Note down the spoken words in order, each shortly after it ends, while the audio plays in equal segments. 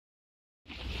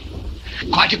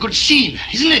Quite a good scene,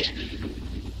 isn't it?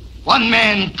 One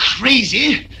man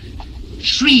crazy,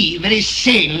 three very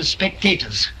sane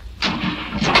spectators.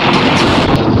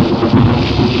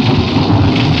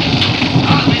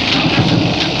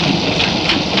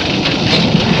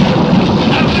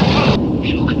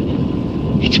 Look,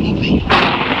 it's moving.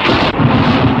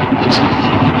 It's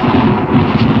alive.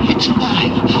 It's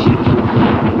alive.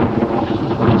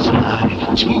 It's alive.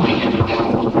 It's moving.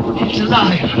 It's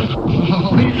alive.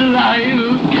 Oh, it's alive.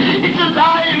 It's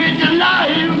alive. It's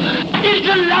alive. It's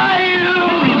alive.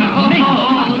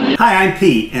 Oh. Hi, I'm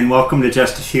Pete, and welcome to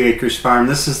Just a Few Acres Farm.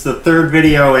 This is the third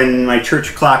video in my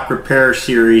church clock repair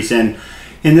series, and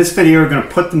in this video we're going to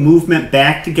put the movement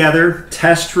back together,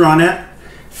 test run it,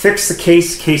 fix the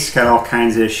case. The case got all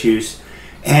kinds of issues,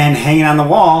 and hang it on the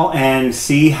wall and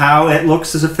see how it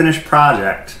looks as a finished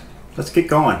project. Let's get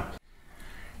going.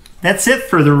 That's it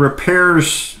for the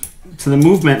repairs to the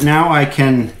movement. Now I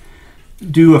can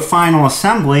do a final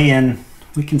assembly and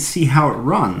we can see how it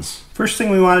runs. First thing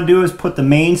we want to do is put the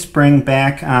main spring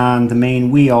back on the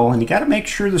main wheel, and you got to make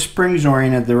sure the spring's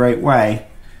oriented the right way.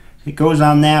 It goes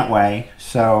on that way,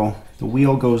 so the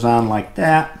wheel goes on like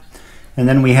that, and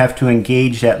then we have to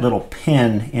engage that little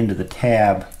pin into the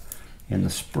tab in the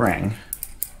spring.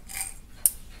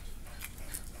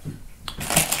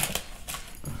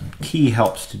 Key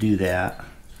helps to do that.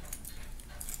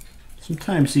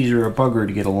 Sometimes these are a bugger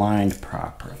to get aligned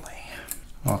properly.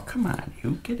 Oh, come on,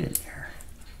 you get in there.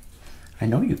 I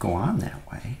know you go on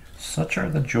that way. Such are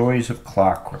the joys of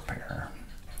clock repair.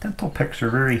 Dental picks are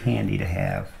very handy to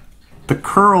have. The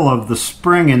curl of the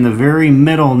spring in the very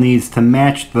middle needs to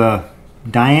match the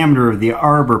diameter of the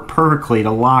arbor perfectly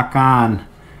to lock on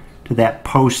to that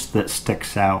post that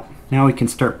sticks out. Now we can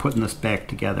start putting this back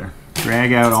together.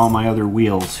 Drag out all my other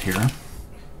wheels here.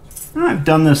 I've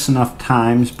done this enough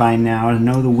times by now to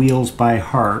know the wheels by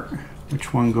heart,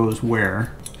 which one goes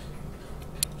where.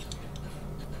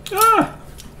 Ah!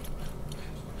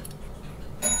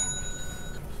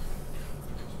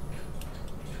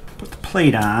 Put the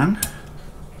plate on.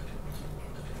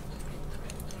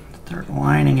 Start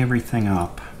lining everything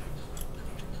up.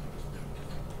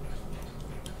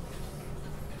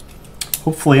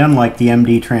 Hopefully, unlike the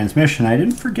MD transmission, I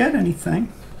didn't forget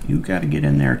anything. You got to get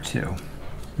in there too.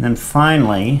 And then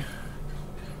finally,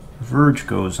 the verge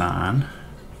goes on.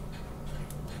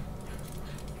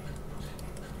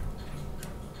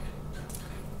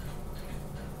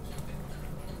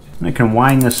 And I can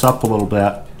wind this up a little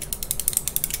bit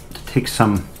to take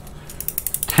some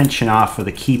tension off of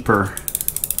the keeper.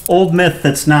 Old myth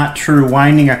that's not true,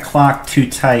 winding a clock too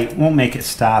tight won't make it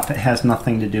stop. It has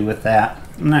nothing to do with that.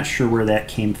 I'm not sure where that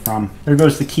came from. There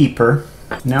goes the keeper.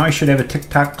 Now I should have a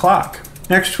tick-tock clock.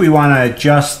 Next we want to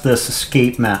adjust this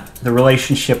escapement, the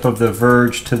relationship of the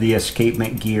verge to the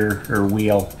escapement gear or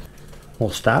wheel.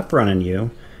 We'll stop running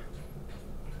you.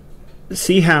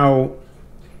 See how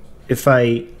if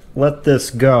I let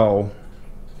this go,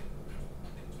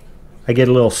 I get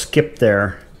a little skip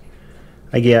there.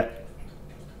 I get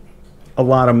a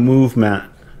lot of movement,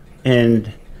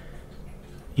 and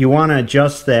you want to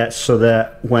adjust that so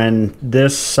that when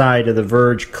this side of the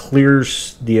verge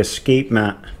clears the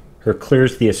escapement or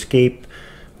clears the escape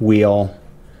wheel,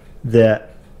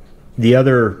 that the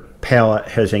other pallet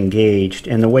has engaged.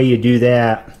 And the way you do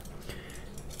that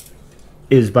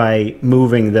is by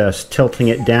moving this, tilting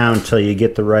it down until you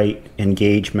get the right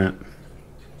engagement.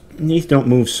 And these don't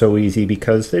move so easy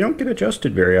because they don't get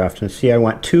adjusted very often. See, I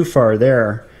went too far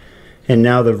there, and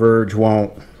now the verge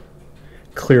won't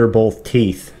clear both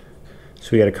teeth. So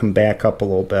we got to come back up a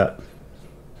little bit.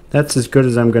 That's as good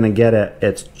as I'm going to get it.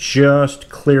 It's just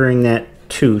clearing that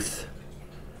tooth.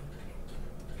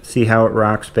 See how it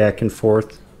rocks back and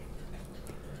forth?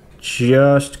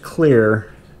 Just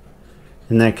clear,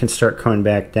 and then it can start coming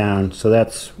back down. So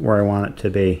that's where I want it to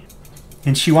be.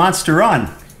 And she wants to run.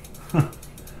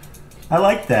 I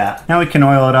like that. Now we can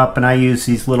oil it up, and I use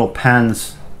these little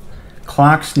pens.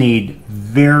 Clocks need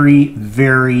very,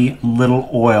 very little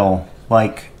oil.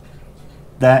 Like,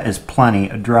 that is plenty,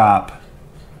 a drop.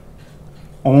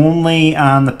 Only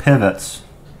on the pivots.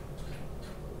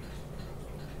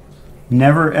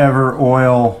 Never ever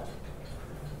oil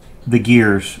the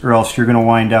gears, or else you're going to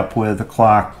wind up with a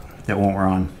clock that won't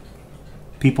run.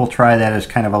 People try that as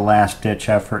kind of a last-ditch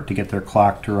effort to get their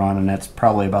clock to run, and that's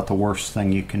probably about the worst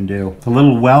thing you can do. The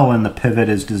little well in the pivot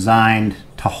is designed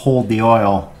to hold the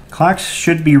oil. Clocks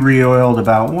should be re-oiled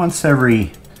about once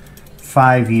every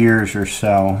 5 years or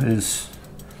so, is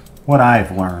what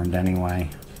I've learned anyway.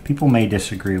 People may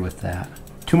disagree with that.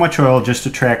 Too much oil just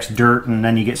attracts dirt, and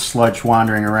then you get sludge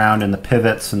wandering around in the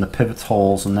pivots and the pivots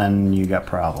holes, and then you got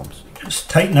problems. Just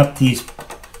tighten up these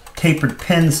tapered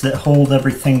pins that hold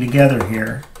everything together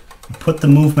here. And put the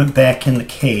movement back in the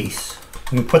case.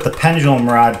 You can put the pendulum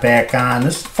rod back on.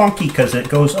 This is funky because it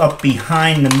goes up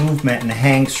behind the movement and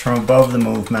hangs from above the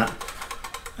movement.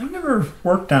 I've never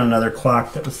worked on another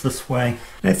clock that was this way.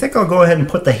 And I think I'll go ahead and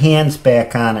put the hands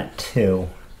back on it too.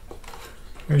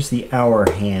 Here's the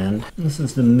hour hand. This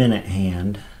is the minute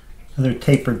hand. Another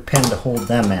tapered pin to hold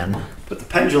them in. Put the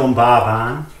pendulum bob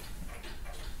on.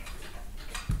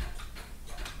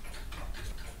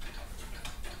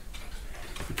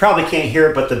 You probably can't hear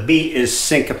it, but the beat is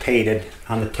syncopated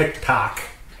on the tick-tock.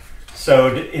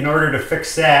 So in order to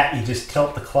fix that, you just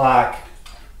tilt the clock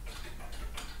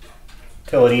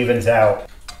till it evens out.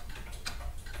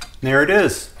 There it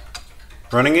is,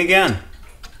 running again.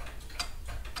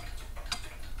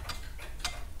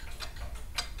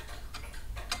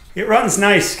 It runs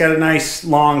nice, got a nice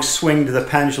long swing to the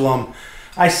pendulum.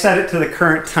 I set it to the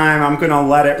current time. I'm gonna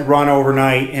let it run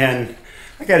overnight, and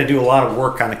I gotta do a lot of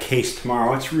work on the case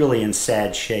tomorrow. It's really in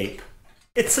sad shape.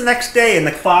 It's the next day and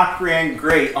the clock ran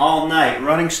great all night,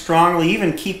 running strongly,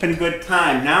 even keeping good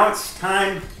time. Now it's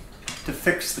time to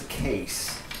fix the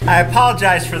case. I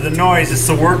apologize for the noise, it's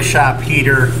the workshop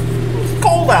heater. It's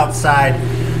cold outside.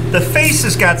 The face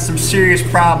has got some serious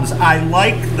problems. I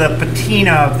like the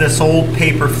patina of this old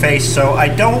paper face, so I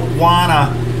don't want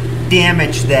to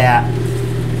damage that,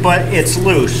 but it's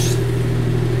loose.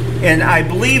 And I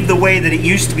believe the way that it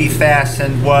used to be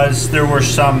fastened was there were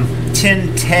some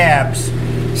tin tabs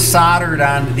soldered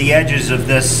onto the edges of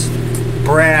this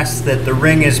brass that the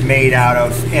ring is made out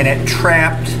of, and it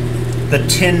trapped the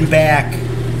tin back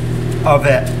of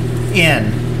it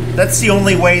in. That's the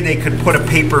only way they could put a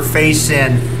paper face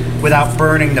in without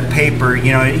burning the paper.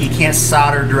 You know, you can't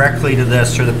solder directly to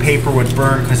this or the paper would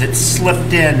burn because it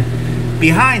slipped in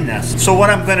behind this. So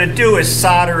what I'm going to do is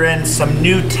solder in some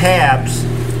new tabs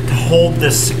to hold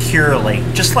this securely,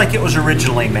 just like it was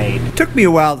originally made. It took me a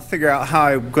while to figure out how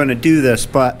I'm going to do this,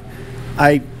 but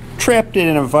I trapped it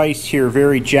in a vise here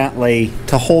very gently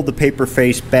to hold the paper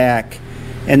face back,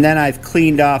 and then I've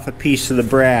cleaned off a piece of the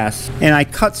brass, and I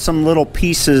cut some little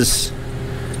pieces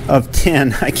of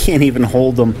tin. I can't even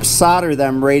hold them. Solder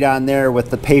them right on there with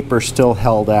the paper still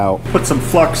held out. Put some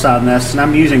flux on this, and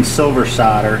I'm using silver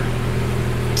solder.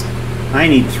 I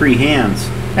need 3 hands.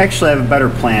 Actually, I have a better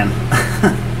plan.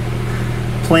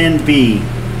 Plan B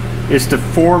is to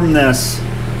form this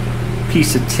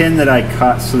piece of tin that I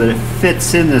cut so that it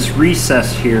fits in this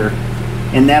recess here,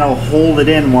 and that'll hold it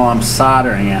in while I'm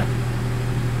soldering it.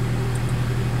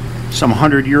 Some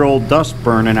 100-year-old dust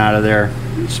burning out of there.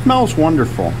 It smells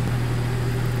wonderful.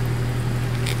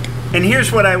 And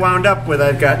here's what I wound up with.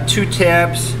 I've got 2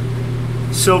 tabs,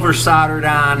 silver soldered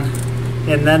on,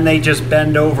 and then they just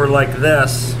bend over like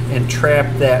this and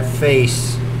trap that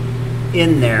face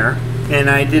in there. And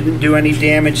I didn't do any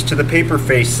damage to the paper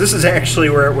face. This is actually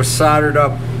where it was soldered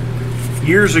up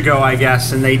years ago, I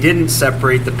guess, and they didn't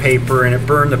separate the paper and it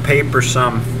burned the paper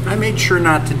some. I made sure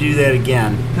not to do that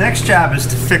again. The next job is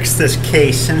to fix this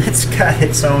case, and it's got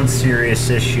its own serious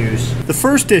issues. The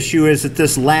first issue is that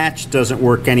this latch doesn't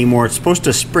work anymore. It's supposed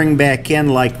to spring back in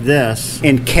like this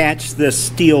and catch this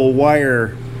steel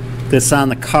wire that's on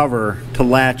the cover to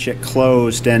latch it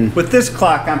closed. And with this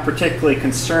clock, I'm particularly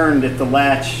concerned that the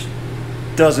latch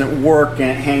doesn't work and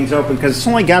it hangs open because it's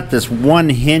only got this one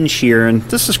hinge here, and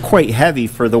this is quite heavy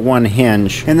for the one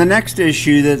hinge. And the next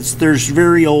issue, there's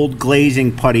very old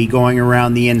glazing putty going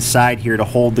around the inside here to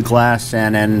hold the glass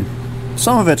in, and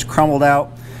some of it's crumbled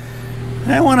out.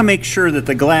 And I want to make sure that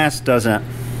the glass doesn't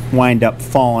wind up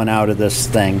falling out of this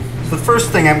thing. So the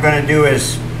first thing I'm going to do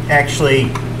is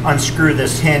actually unscrew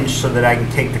this hinge so that I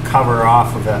can take the cover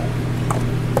off of it.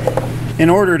 In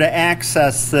order to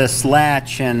access this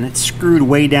latch, and it's screwed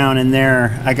way down in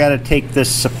there, I got to take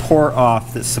this support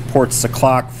off that supports the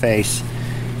clock face.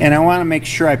 And I want to make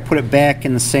sure I put it back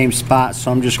in the same spot,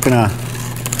 so I'm just going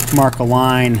to mark a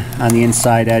line on the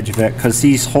inside edge of it because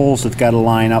these holes have got to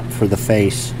line up for the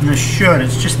face. And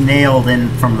it's just nailed in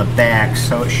from the back,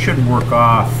 so it should work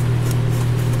off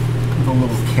with a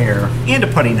little care. And a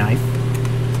putty knife.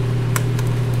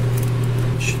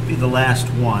 Should be the last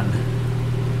one.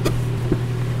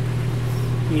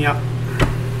 Yep.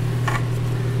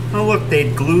 Oh look,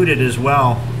 they'd glued it as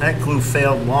well. That glue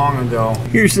failed long ago.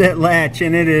 Here's that latch,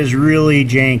 and it is really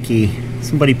janky.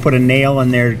 Somebody put a nail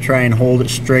in there to try and hold it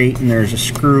straight, and there's a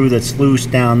screw that's loose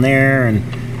down there, and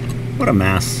what a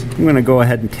mess. I'm gonna go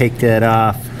ahead and take that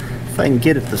off. If I can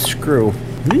get at the screw.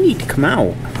 You need to come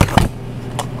out.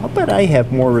 I'll bet I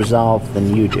have more resolve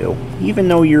than you do, even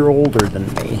though you're older than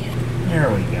me. There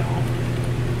we go.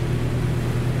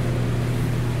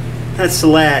 That's the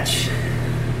latch.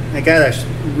 I gotta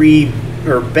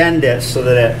bend it so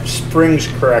that it springs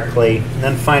correctly, and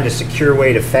then find a secure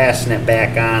way to fasten it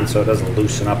back on so it doesn't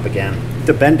loosen up again.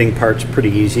 The bending part's pretty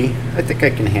easy. I think I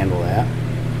can handle that.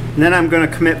 And then I'm going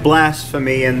to commit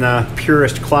blasphemy in the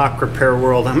purest clock repair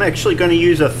world. I'm actually going to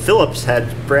use a Phillips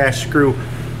head brass screw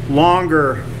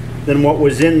longer than what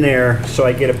was in there so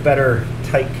I get a better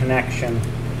tight connection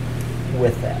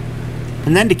with that.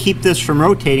 And then to keep this from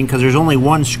rotating, because there's only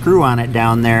one screw on it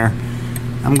down there,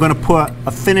 I'm going to put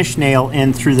a finish nail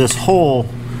in through this hole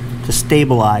to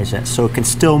stabilize it so it can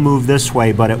still move this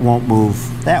way but it won't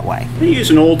move that way. I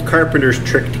use an old carpenter's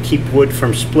trick to keep wood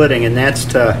from splitting, and that's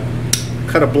to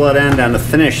cut a blood end on the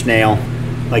finish nail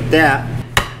like that.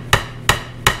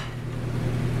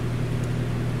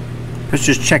 I was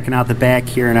just checking out the back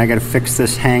here and I got to fix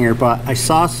this hanger, but I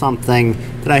saw something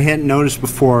that I hadn't noticed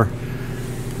before.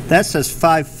 That says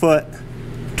 5 foot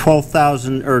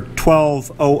 12,000 or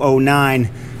 12,009,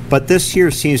 but this here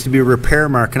seems to be a repair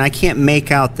mark, and I can't make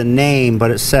out the name,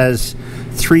 but it says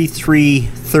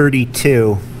 3332,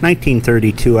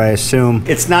 1932, I assume.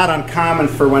 It's not uncommon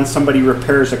for when somebody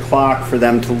repairs a clock for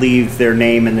them to leave their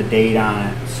name and the date on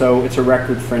it, so it's a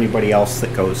record for anybody else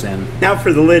that goes in. Now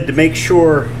for the lid, to make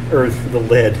sure, or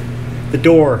the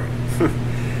door,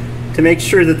 to make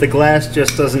sure that the glass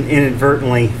just doesn't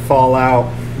inadvertently fall out.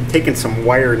 I'm taking some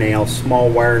wire nails, small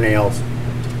wire nails,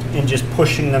 and just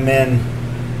pushing them in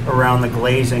around the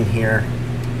glazing here.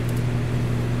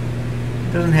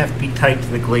 It doesn't have to be tight to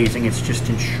the glazing, it's just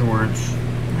insurance.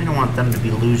 I don't want them to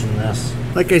be losing this.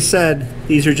 Like I said,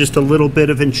 these are just a little bit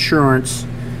of insurance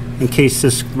in case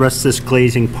this rest of this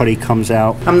glazing putty comes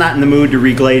out. I'm not in the mood to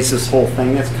reglaze this whole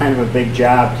thing. That's kind of a big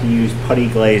job to use putty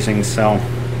glazing, so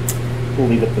we'll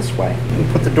leave it this way. And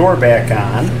put the door back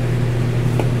on.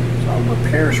 So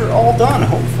repairs are all done,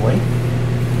 hopefully.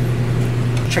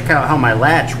 Check out how my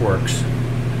latch works.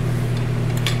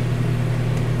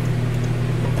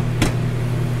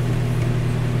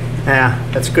 Ah,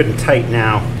 that's good and tight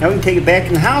now. Now we can take it back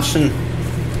in the house and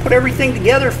put everything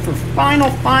together for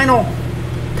final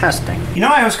testing. You know,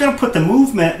 I was going to put the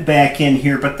movement back in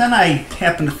here, but then I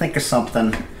happened to think of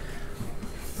something.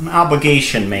 An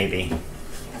obligation, maybe.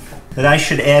 That I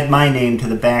should add my name to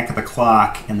the back of the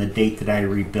clock and the date that I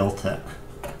rebuilt it.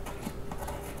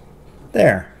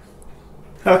 There.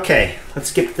 Okay,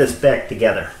 let's get this back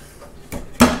together.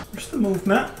 There's the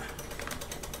movement.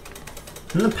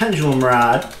 And the pendulum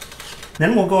rod.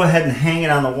 Then we'll go ahead and hang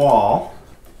it on the wall.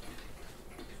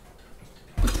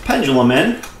 Put the pendulum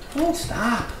in. Oh,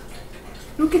 stop.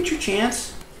 You'll get your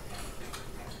chance.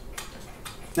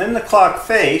 Then the clock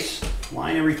face.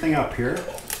 Line everything up here.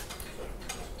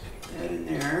 That in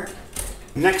there.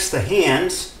 Next, the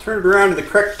hands. Turn it around to the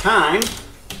correct time.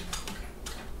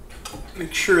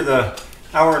 Make sure the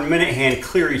hour and minute hand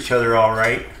clear each other all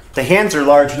right. The hands are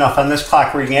large enough on this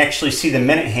clock where you can actually see the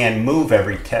minute hand move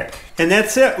every tick. And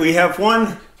that's it. We have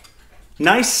one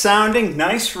nice sounding,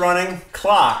 nice running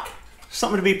clock.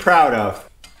 Something to be proud of.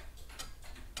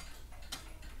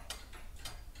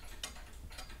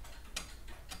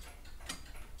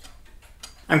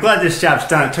 I'm glad this job's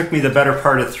done. It took me the better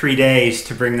part of 3 days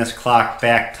to bring this clock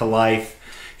back to life.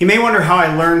 You may wonder how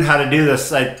I learned how to do this.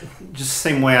 Just the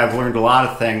same way I've learned a lot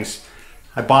of things.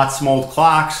 I bought some old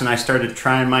clocks and I started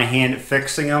trying my hand at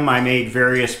fixing them. I made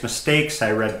various mistakes.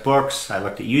 I read books. I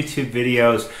looked at YouTube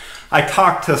videos. I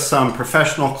talked to some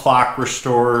professional clock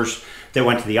restorers that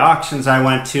went to the auctions I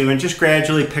went to, and just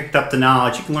gradually picked up the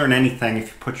knowledge. You can learn anything if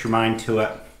you put your mind to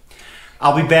it.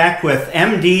 I'll be back with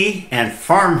MD and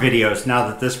farm videos now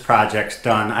that this project's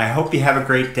done. I hope you have a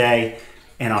great day,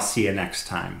 and I'll see you next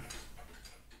time.